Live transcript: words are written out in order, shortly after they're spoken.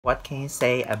What can you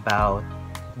say about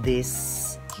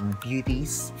these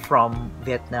beauties from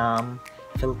Vietnam,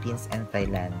 Philippines, and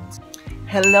Thailand?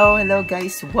 Hello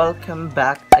guys, welcome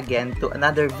back again to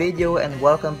another video and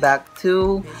welcome back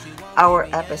to our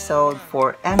episode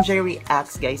for MJ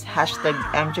Reacts, guys. Hashtag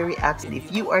MJ Reacts. If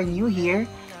you are new here,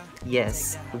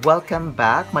 yes, welcome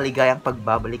back. Maligayang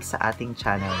pagbabalik sa ating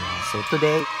channel. So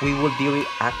today, we will be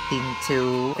reacting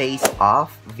to Face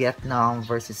Off, Vietnam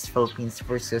versus Philippines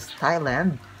versus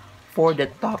Thailand for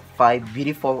the top 5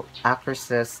 beautiful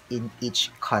actresses in each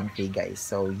country, guys.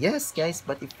 So yes, guys,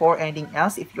 but before anything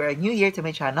else, if you are new here to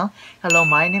my channel, hello,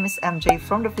 my name is MJ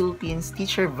from the Philippines,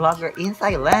 teacher vlogger in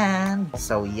Thailand.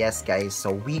 So yes, guys,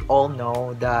 so we all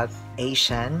know that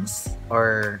Asians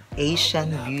or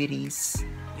Asian beauties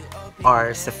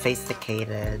are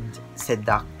sophisticated,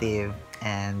 seductive,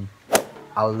 and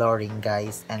alluring,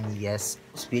 guys. And yes,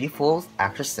 beautiful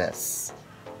actresses.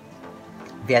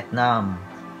 Vietnam,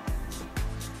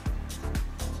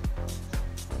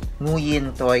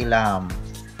 Nguyen Toi Lam.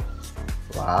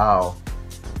 Wow.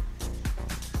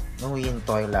 Nguyen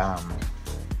Toi Lam.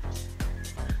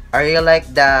 Are you like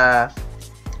the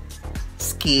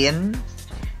skin,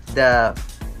 the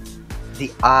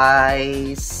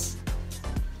eyes?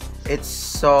 It's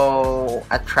so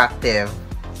attractive.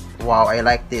 Wow, I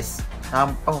like this.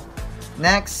 Oh,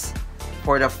 next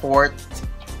for the fourth,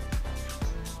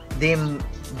 Diễm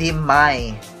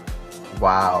My.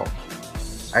 Wow.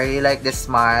 I really like the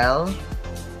smile.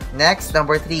 Next,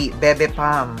 number 3, Bebe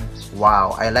PHAM.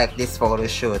 Wow, I like this photo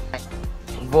shoot.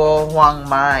 Hoang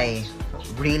My.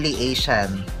 Really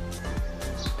Asian.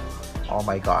 Oh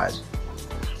my god.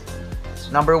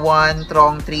 Number 1,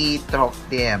 Truong 3, Truc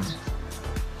Diem.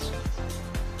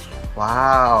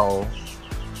 Wow.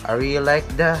 I really like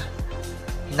the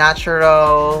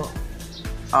natural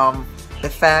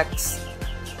effects.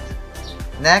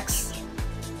 Next,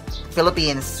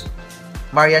 Philippines,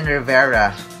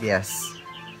 Rivera. Yes,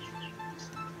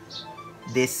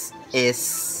 this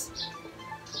is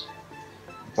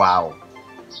wow.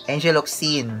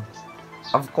 Locsin,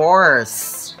 of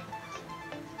course.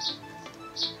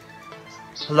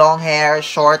 Long hair,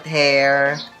 short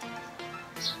hair.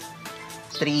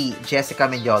 3, Jessy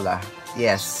Mendiola.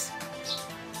 Yes.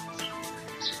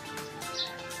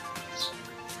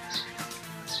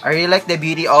 I really like the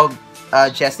beauty of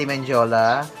Jessy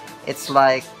Mendiola. It's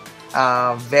like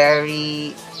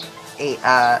very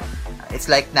it's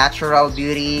like natural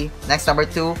beauty. Next, number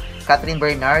 2, Kathrine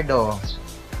Bernardo.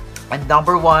 And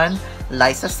number 1,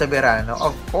 Liza Soberano,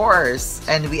 of course.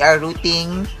 And we are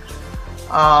rooting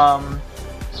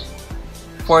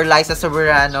for Liza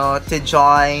Soberano to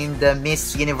join the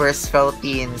Miss Universe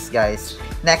Philippines, guys.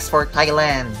 Next, for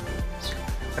Thailand,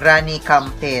 Ranee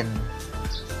Campen.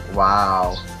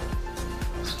 Wow.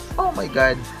 Oh my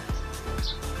god.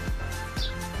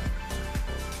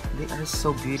 They are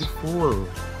so beautiful.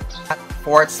 At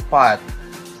 4th spot,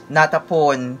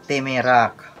 Natapon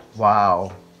Tameeruks.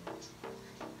 Wow.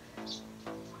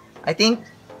 I think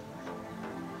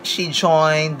she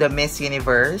joined the Miss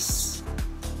Universe.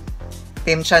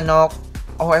 Tim Chanok.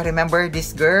 Oh, I remember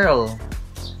this girl.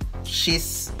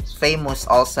 She's famous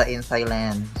also in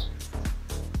Thailand.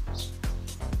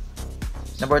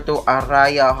 Number 2,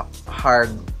 Araya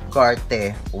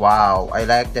Hargate. Wow, I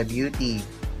like the beauty.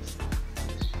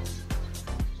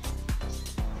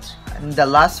 And the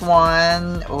last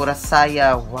one,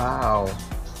 Urasaya. Wow.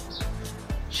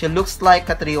 She looks like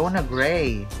Catriona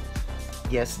Gray.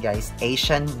 Yes, guys,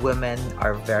 Asian women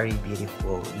are very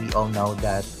beautiful. We all know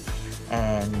that.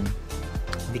 And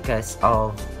because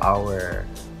of our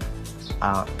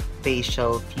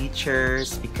facial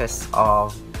features, because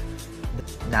of the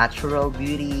natural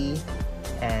beauty,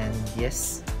 and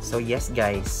yes, so yes,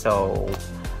 guys, so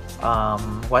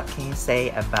what can you say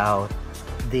about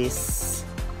these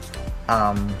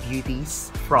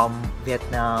beauties from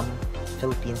Vietnam,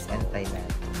 Philippines, and Thailand?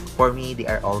 For me, they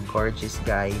are all gorgeous,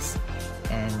 guys,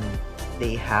 and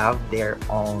they have their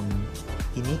own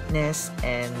uniqueness.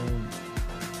 And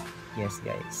yes,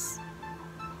 guys,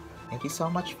 thank you so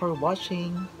much for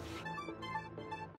watching.